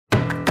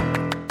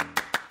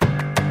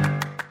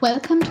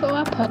Welcome to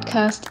our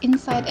podcast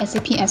Inside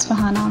SAP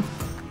S/4HANA.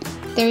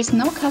 There is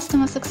no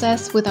customer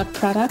success without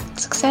product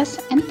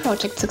success and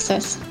project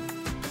success.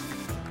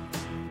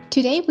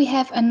 Today we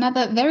have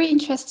another very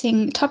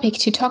interesting topic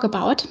to talk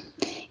about.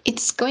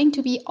 It's going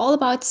to be all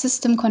about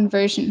system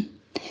conversion.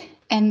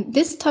 And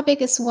this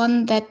topic is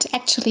one that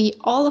actually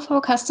all of our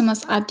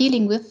customers are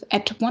dealing with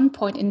at one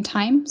point in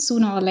time,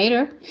 sooner or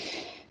later.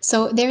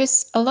 So there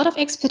is a lot of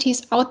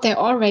expertise out there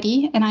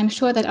already, and I'm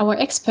sure that our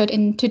expert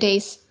in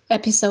today's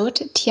episode,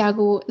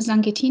 Thiago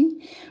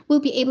Zangetin, will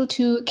be able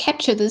to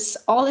capture this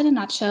all in a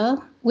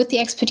nutshell with the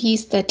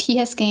expertise that he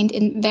has gained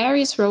in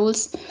various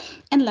roles,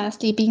 and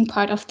lastly, being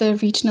part of the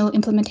regional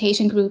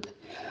implementation group.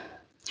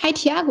 Hi,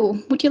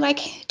 Thiago. Would you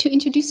like to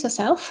introduce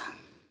yourself?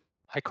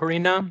 Hi,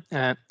 Corina.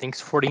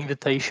 Thanks for the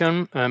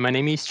invitation. My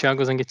name is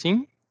Thiago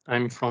Zangetin.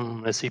 I'm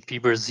from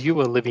SAP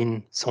Brazil. I live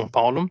in São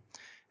Paulo.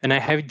 And I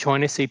have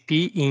joined SAP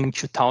in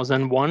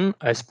 2001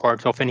 as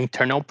part of an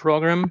internal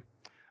program.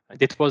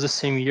 That was the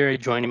same year I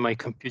joined my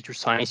computer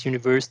science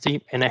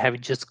university, and I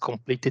have just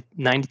completed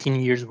 19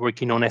 years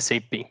working on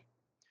SAP.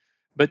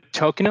 But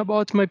talking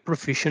about my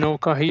professional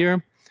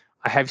career,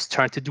 I have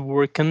started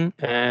working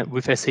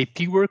with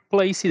SAP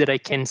Workplace that I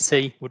can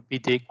say would be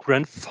the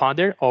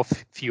grandfather of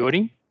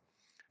Fiori.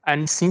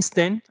 And since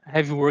then, I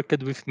have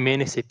worked with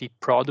many SAP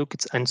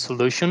products and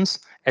solutions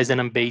as an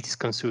embedded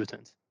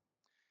consultant.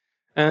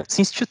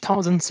 Since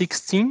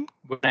 2016,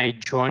 when I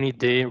joined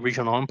the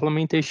regional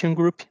implementation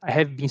group, I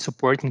have been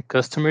supporting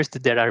customers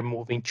that are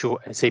moving to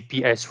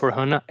SAP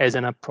S/4HANA as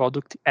a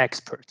product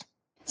expert.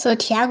 So,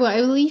 Thiago,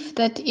 I believe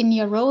that in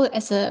your role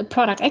as a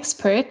product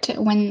expert,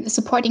 when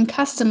supporting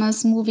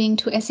customers moving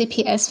to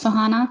SAP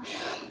S/4HANA,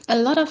 a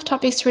lot of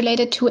topics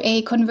related to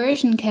a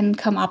conversion can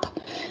come up.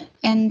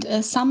 And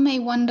some may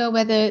wonder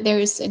whether there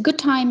is a good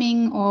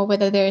timing or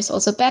whether there is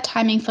also bad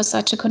timing for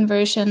such a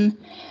conversion,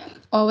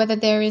 or whether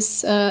there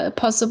is a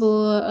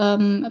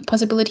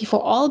possibility for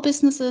all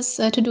businesses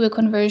to do a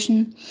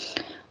conversion,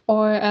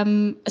 or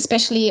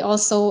especially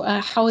also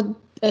how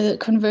a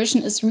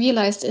conversion is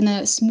realized in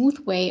a smooth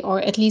way,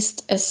 or at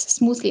least as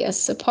smoothly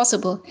as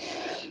possible.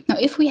 Now,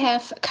 if we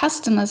have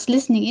customers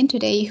listening in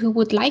today who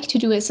would like to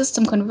do a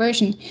system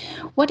conversion,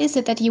 what is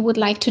it that you would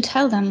like to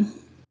tell them?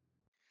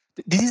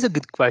 This is a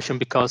good question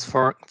because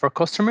for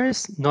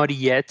customers not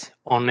yet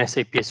on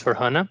SAP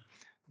S/4HANA,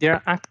 there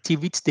are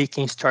activities they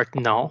can start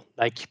now,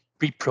 like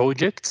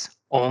pre-projects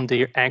on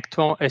their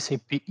actual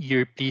SAP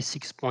ERP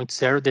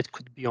 6.0 that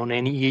could be on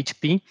any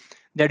EHP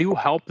that will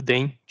help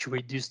them to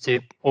reduce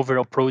the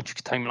overall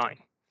project timeline.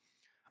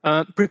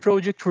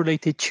 Pre-project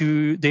related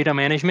to data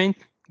management,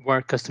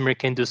 where customer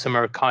can do some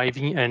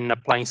archiving and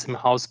applying some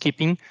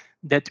housekeeping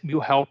that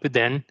will help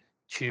them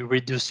to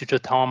reduce the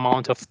total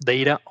amount of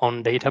data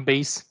on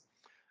database.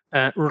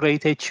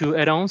 Related to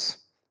add-ons,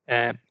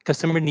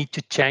 customer need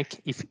to check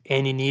if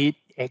any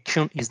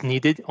action is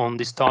needed on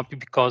this topic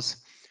because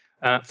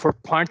for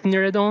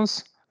partner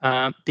add-ons,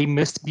 they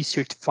must be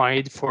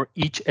certified for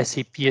each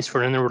SAP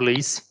S/4HANA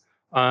release.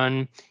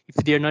 And if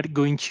they are not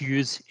going to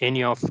use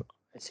any of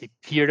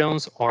SAP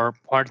add-ons or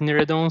partner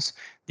add-ons,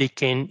 they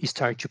can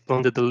start to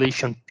plan the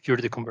deletion pure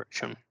the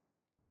conversion.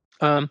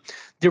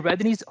 The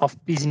readiness of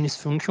business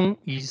function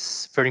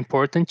is very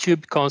important too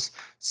because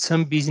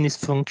some business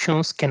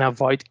functions can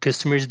avoid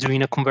customers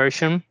doing a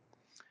conversion.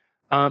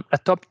 A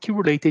topic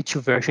related to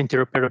version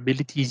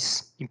interoperability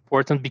is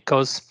important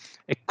because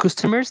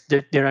customers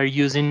that are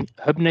using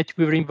Hub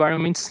NetWeaver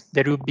environments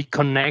that will be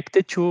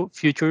connected to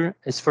future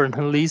S/4HANA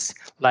release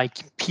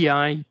like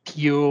PI,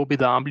 PO,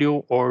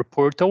 BW, or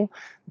Portal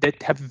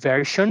that have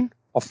version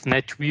of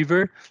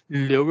NetWeaver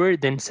lower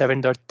than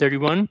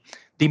 7.31,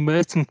 they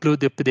must include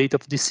the update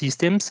of the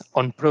systems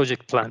on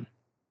project plan.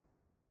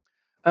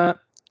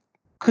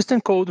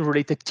 Custom code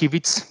related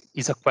activities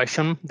is a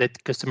question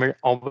that customers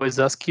always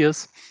ask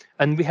us,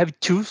 and we have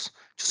tools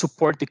to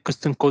support the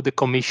custom code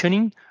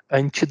decommissioning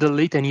and to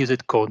delete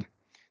unused code.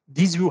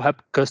 This will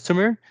help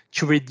customer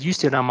to reduce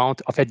the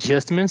amount of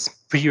adjustments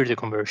prior to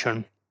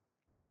conversion.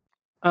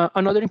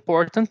 Another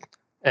important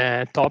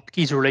topic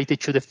is related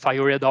to the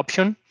Fiori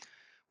adoption.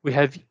 We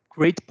have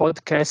great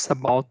podcasts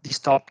about this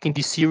topic in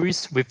this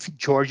series with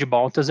George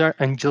Baltazar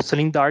and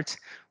Jocelyn Dart,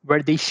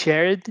 where they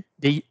shared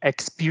their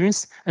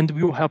experience and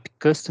will help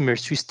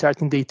customers to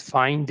start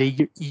identifying their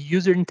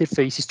user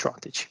interface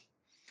strategy.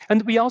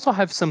 And we also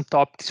have some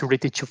topics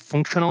related to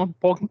functional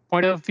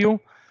point of view,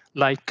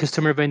 like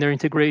customer vendor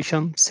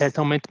integration,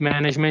 settlement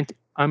management,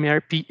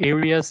 MRP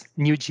areas,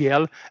 new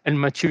GL, and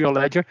material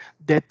ledger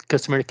that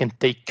customer can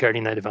take care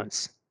in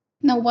advance.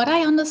 Now, what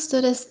I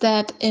understood is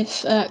that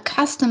if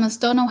customers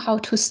don't know how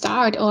to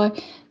start, or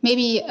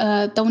maybe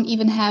don't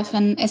even have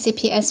an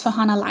SAP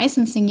S/4HANA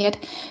licensing yet,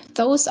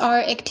 those are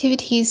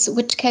activities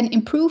which can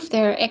improve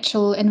their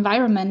actual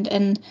environment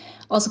and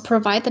also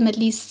provide them at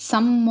least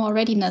some more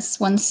readiness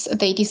once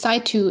they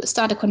decide to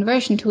start a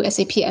conversion to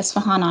SAP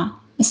S/4HANA.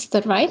 Is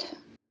that right?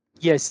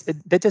 Yes,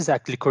 that's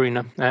exactly,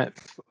 Corina.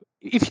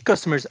 If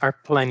customers are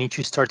planning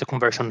to start a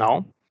conversion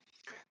now,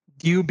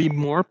 they will be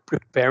more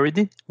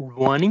prepared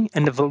running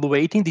and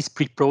evaluating these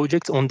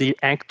pre-projects on their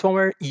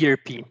actual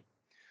ERP.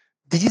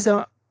 This is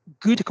a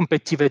good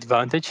competitive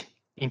advantage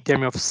in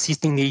terms of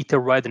system data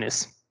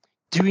readiness.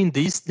 Doing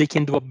this, they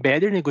can do a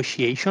better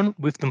negotiation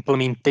with the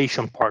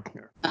implementation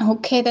partner.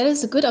 Okay, that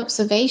is a good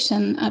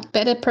observation. A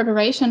better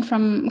preparation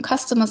from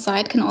customer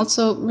side can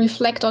also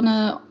reflect on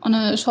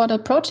a shorter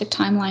project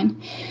timeline.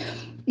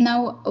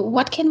 Now,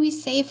 what can we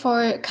say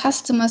for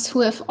customers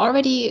who have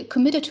already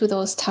committed to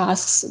those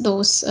tasks,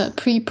 those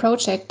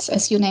pre-projects,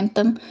 as you named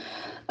them,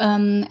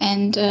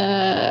 and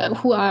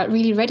who are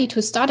really ready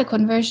to start a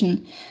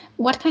conversion?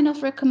 What kind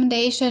of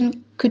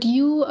recommendation could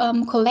you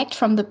collect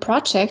from the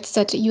projects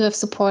that you have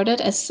supported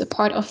as a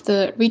part of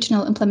the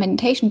regional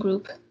implementation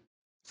group?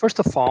 First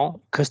of all,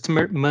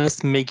 customer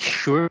must make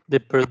sure the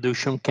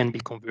production can be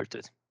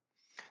converted.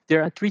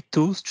 There are 3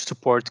 tools to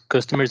support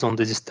customers on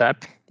this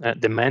step: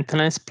 the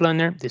maintenance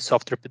planner, the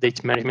software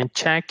update management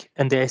check,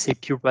 and the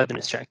SAP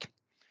readiness check.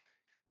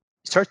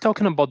 Start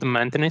talking about the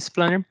maintenance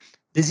planner.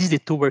 This is the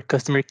tool where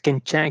customer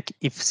can check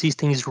if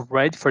system is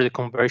ready for the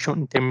conversion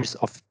in terms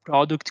of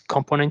product,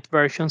 component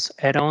versions,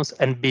 add-ons,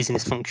 and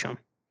business function.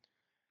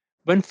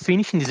 When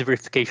finishing this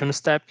verification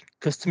step,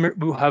 customer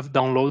will have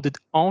downloaded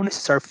all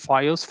necessary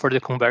files for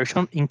the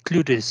conversion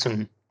included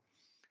soon.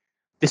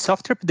 The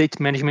software update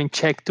management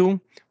check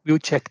tool will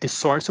check the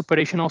source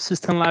operational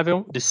system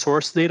level, the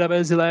source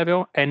database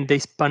level, and the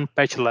span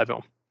patch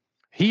level.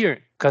 Here,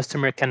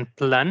 customer can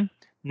plan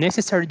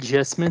necessary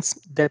adjustments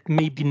that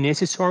may be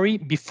necessary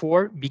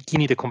before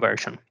beginning the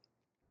conversion.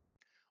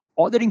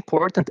 Other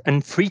important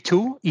and free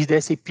tool is the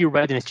SAP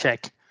readiness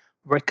check,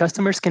 where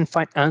customers can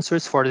find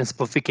answers for the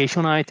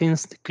simplification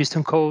items, the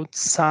custom code,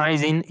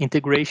 sizing,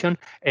 integration,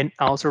 and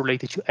also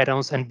related to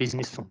add-ons and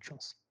business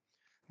functions.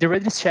 The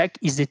readiness check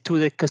is the tool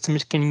that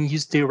customers can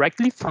use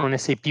directly from an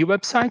SAP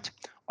website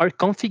or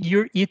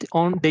configure it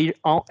on their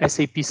own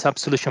SAP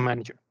Sub-Solution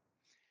Manager.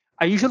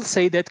 I usually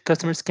say that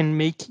customers can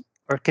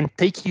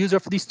take use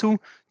of this tool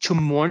to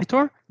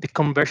monitor the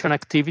conversion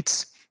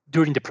activities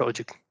during the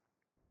project.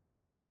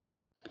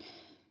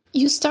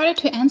 You started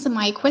to answer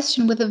my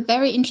question with a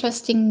very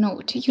interesting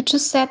note. You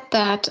just said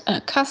that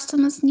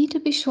customers need to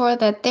be sure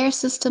that their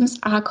systems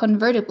are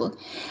convertible.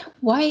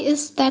 Why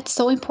is that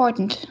so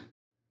important?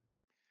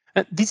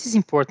 This is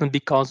important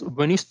because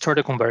when you start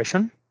a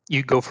conversion,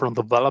 you go from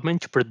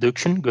development to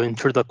production, going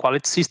through the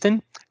quality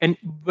system, and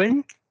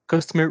when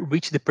customer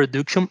reach the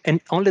production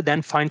and only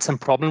then find some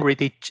problem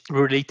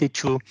related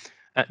to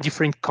a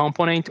different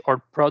component or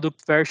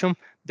product version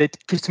that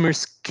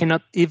customers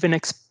cannot even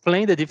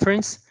explain the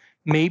difference,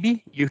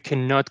 maybe you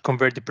cannot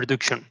convert the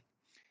production.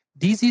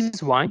 This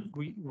is why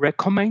we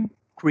recommend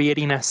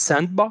creating a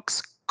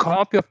sandbox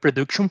copy of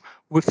production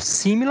with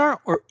similar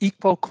or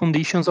equal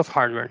conditions of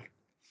hardware.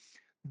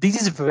 This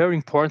is very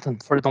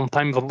important for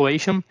downtime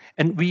evaluation,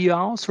 and we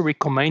also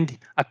recommend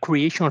a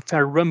creation of a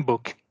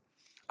runbook.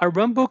 A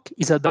runbook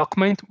is a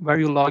document where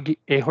you log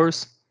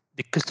errors,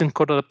 the custom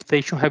code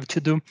adaptation you have to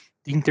do,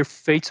 the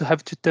interface you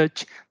have to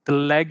touch, the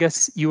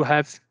legacy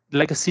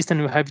system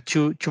you have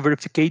to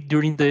verify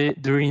during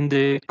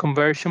the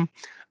conversion.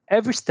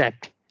 Every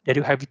step that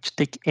you have to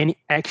take any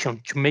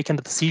action to make a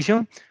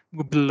decision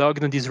will be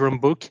logged in this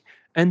runbook,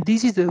 and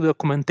this is the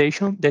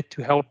documentation that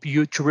will help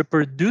you to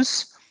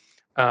reproduce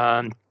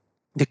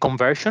the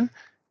conversion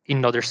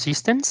in other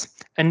systems,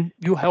 and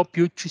will help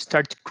you to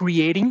start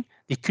creating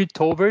the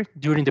cutover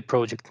during the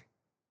project.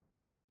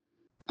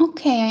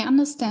 Okay, I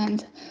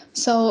understand.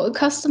 So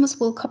customers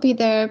will copy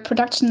their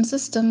production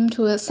system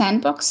to a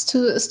sandbox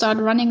to start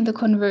running the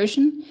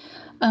conversion.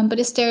 But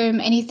is there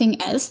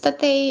anything else that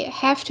they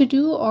have to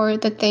do or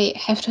that they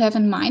have to have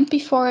in mind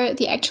before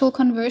the actual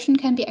conversion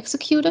can be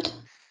executed?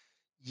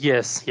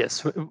 Yes.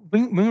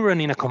 When we're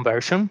running a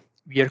conversion,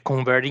 we are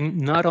converting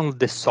not only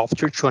the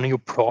software to a new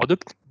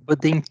product,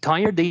 but the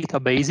entire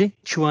database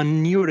to a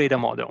new data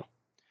model.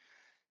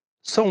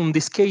 So in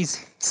this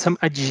case, some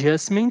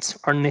adjustments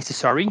are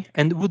necessary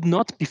and would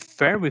not be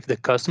fair with the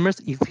customers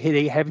if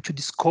they have to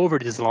discover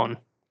this alone.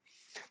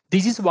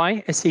 This is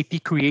why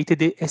SAP created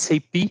the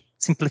SAP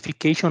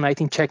Simplification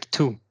Item Check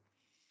tool.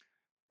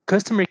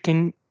 Customer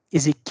can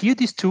execute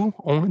this tool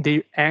on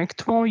their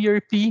actual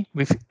ERP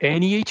with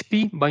any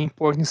HP by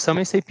importing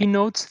some SAP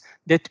nodes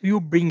that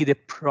will bring the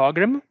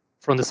program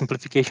from the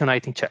Simplification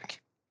Item Check.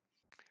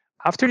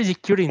 After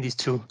executing this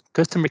tool,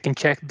 customer can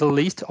check the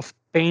list of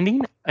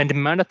pending and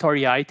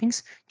mandatory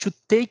items to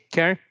take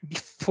care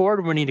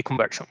before running the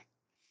conversion.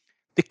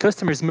 The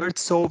customers must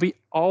solve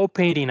all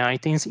pending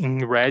items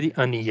in red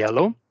and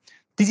yellow.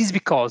 This is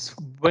because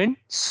when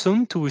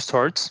Sun tool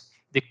starts,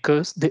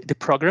 the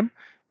program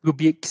will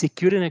be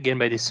executed again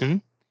by the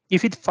Sun.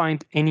 If it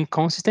finds any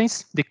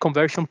inconsistency, the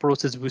conversion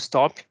process will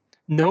stop.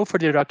 No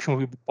further action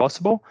will be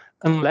possible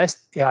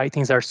unless the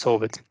items are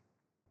solved.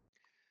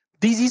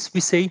 This is, we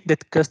say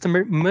that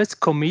customer must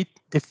commit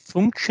the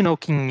functional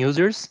key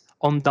users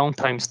on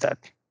downtime step.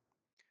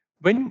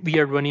 When we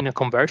are running a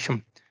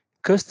conversion,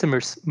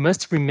 customers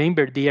must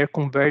remember they are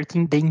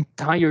converting the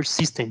entire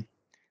system.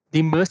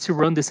 they must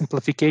run the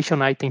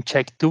simplification item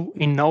check tool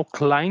in all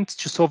clients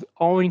to solve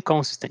all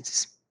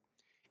inconsistencies.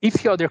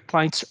 If the other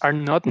clients are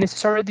not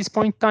necessary at this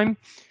point in time,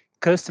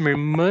 customer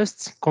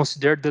must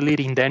consider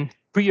deleting them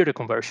prior to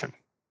conversion.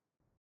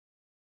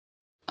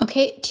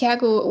 Okay,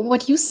 Tiago,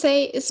 what you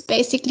say is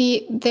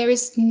basically there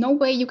is no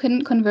way you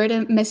can convert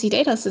a messy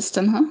data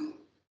system, huh?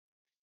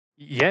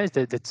 Yes,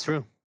 that's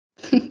true.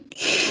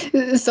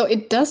 So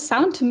it does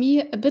sound to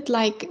me a bit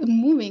like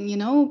moving,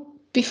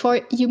 before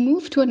you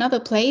move to another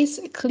place,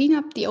 clean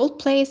up the old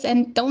place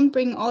and don't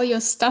bring all your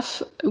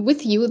stuff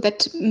with you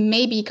that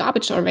may be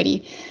garbage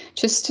already.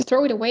 Just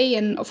throw it away.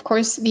 And of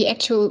course, the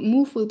actual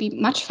move will be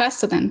much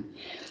faster then.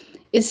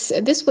 Is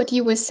this what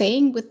you were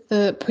saying with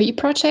the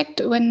pre-project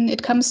when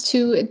it comes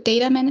to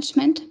data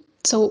management?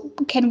 So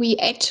can we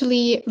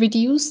actually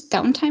reduce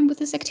downtime with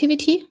this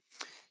activity?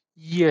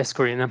 Yes,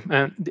 Corina.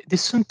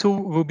 This soon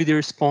tool will be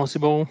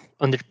responsible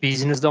under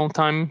business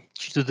downtime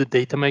to do the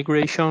data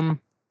migration,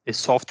 the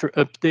software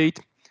update,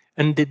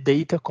 and the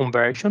data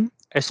conversion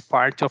as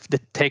part of the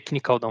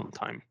technical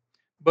downtime.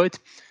 But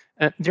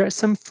there are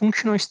some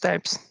functional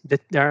steps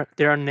that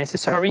are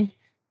necessary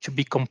to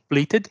be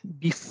completed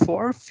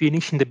before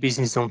finishing the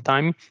business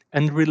downtime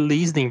and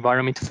release the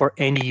environment for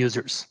end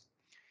users.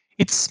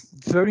 It's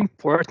very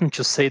important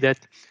to say that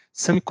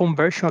some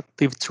conversion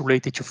activities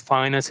related to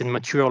finance and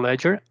material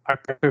ledger are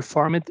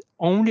performed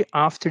only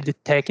after the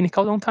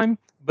technical downtime,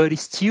 but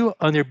still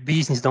under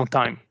business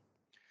downtime.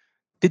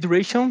 The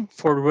duration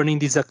for running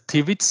these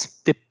activities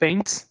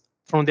depends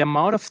from the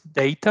amount of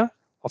data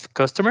of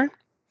customer,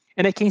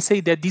 and I can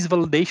say that this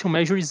validation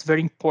measure is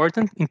very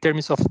important in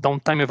terms of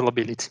downtime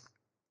availability.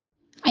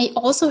 I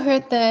also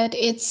heard that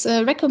it's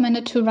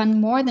recommended to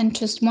run more than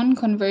just one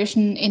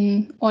conversion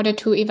in order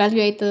to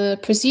evaluate the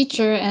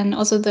procedure and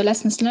also the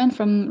lessons learned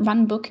from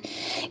Runbook.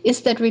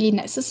 Is that really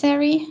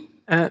necessary?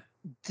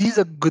 This is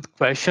a good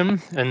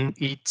question, and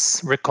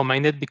it's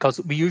recommended because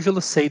we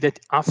usually say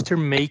that after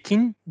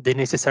making the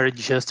necessary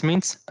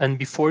adjustments and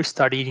before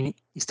starting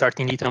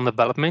it on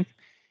development,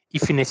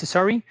 if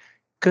necessary,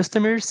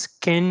 customers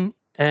can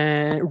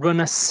run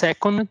a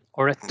second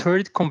or a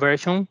third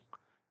conversion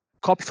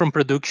copy from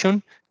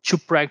production to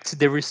practice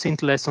the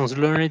recent lessons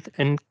learned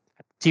and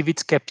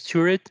activities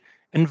captured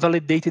and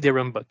validate the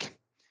runbook.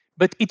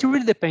 But it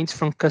really depends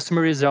from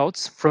customer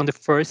results from the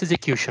first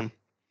execution.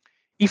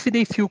 If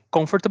they feel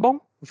comfortable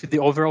with the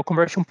overall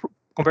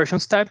conversion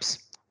steps,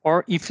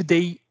 or if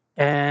they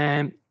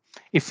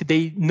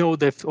know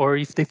that, or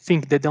if they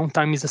think the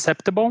downtime is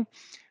acceptable,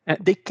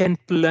 they can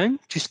plan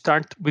to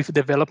start with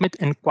development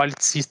and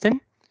quality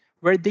system,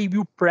 where they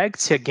will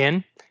practice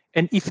again,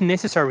 and if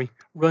necessary,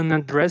 run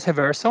a dress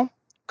reversal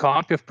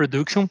copy of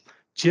production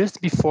just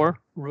before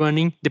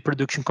running the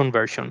production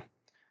conversion.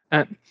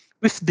 Uh,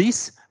 with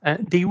this,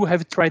 they will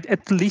have tried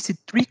at least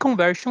 3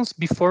 conversions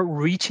before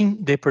reaching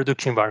the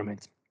production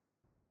environment.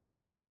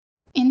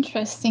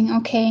 Interesting.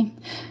 Okay.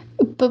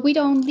 But we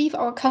don't leave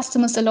our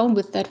customers alone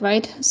with that,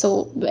 right?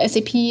 So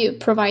SAP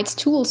provides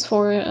tools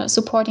for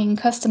supporting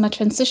customer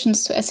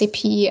transitions to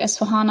SAP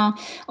S/4HANA,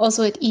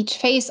 also at each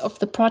phase of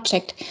the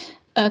project.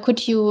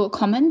 Could you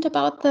comment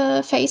about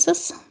the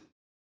phases?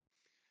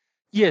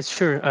 Yes,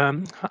 sure.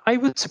 I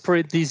would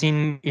separate this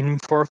in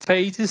 4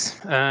 phases.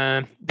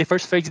 The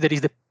first phase, that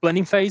is the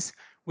planning phase,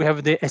 we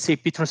have the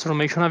SAP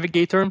Transformation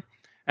Navigator.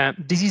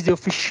 This is the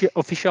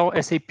official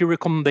SAP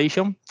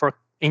recommendation for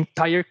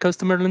entire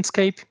customer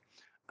landscape.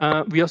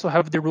 We also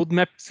have the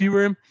roadmap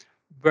viewer,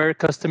 where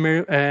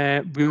customer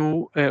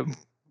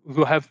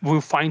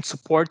will find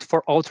support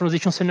for all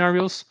transition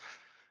scenarios.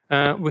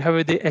 We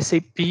have the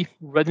SAP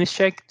readiness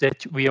check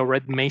that we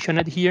already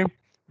mentioned here,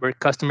 where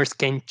customers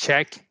can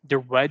check the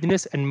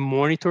readiness and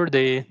monitor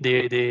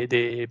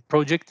the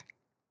project.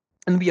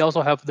 And we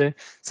also have the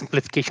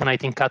simplification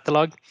item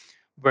catalog,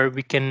 where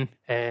we can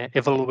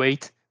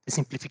evaluate the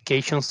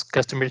simplifications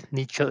customers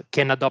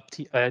can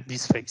adopt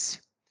this phase.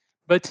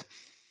 But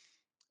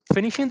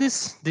finishing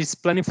this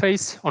planning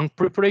phase, on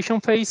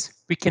preparation phase,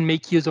 we can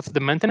make use of the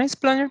maintenance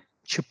planner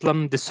to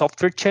plan the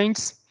software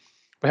changes.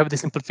 We have the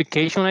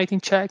simplification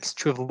item checks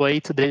to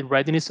evaluate the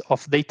readiness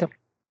of data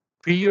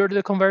prior to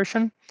the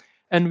conversion.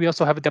 And we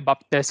also have the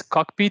ABAP test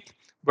cockpit,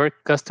 where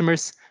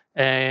customers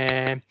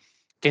can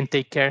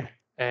take care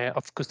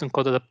of custom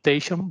code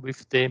adaptation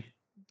with the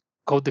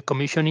code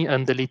decommissioning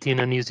and deleting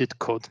unused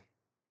code.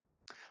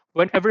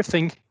 When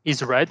everything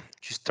is ready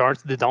to start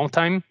the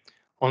downtime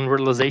on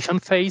realization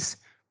phase,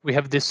 we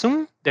have the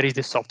SUM, that is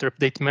the software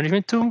update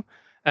management tool,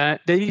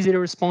 that is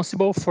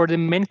responsible for the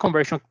main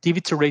conversion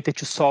activity related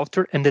to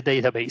software and the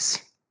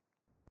database.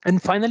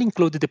 And finally,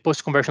 included the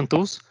post-conversion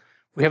tools,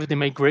 we have the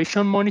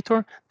migration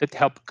monitor that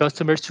help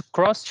customers to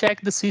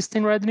cross-check the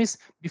system readiness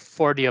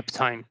before the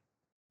uptime.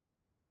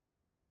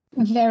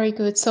 Very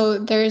good. So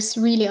there's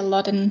really a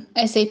lot in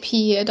SAP.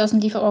 It doesn't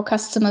leave our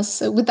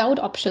customers without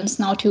options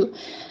now to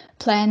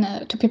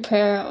plan, to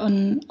prepare,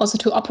 and also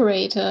to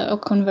operate a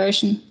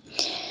conversion.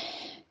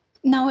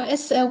 Now,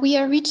 as we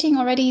are reaching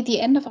already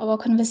the end of our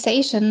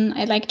conversation,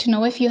 I'd like to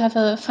know if you have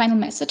a final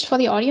message for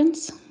the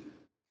audience.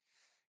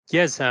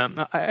 Yes,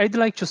 I'd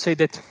like to say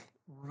that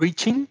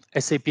reaching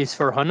SAP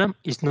S/4HANA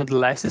is not the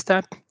last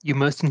step. You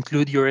must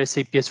include your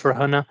SAP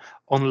S/4HANA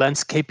on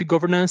landscape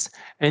governance,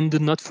 and do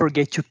not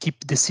forget to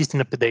keep the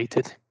system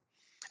updated.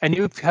 And if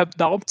you have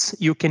doubts,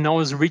 you can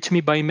always reach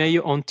me by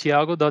email on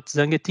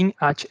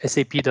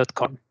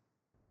tiago.zangetin@sap.com.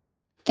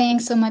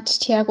 Thanks so much,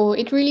 Tiago.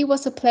 It really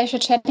was a pleasure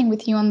chatting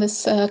with you on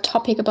this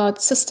topic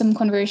about system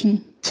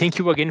conversion. Thank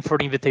you again for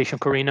the invitation,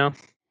 Corina.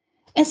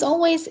 As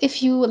always,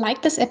 if you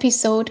like this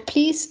episode,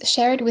 please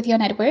share it with your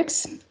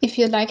networks. If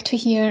you'd like to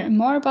hear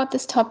more about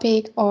this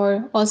topic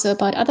or also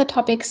about other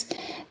topics,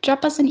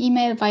 drop us an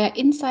email via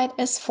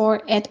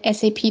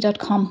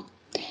insiders4@sap.com.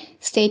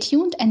 Stay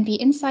tuned and be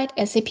inside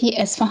SAP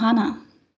S4HANA.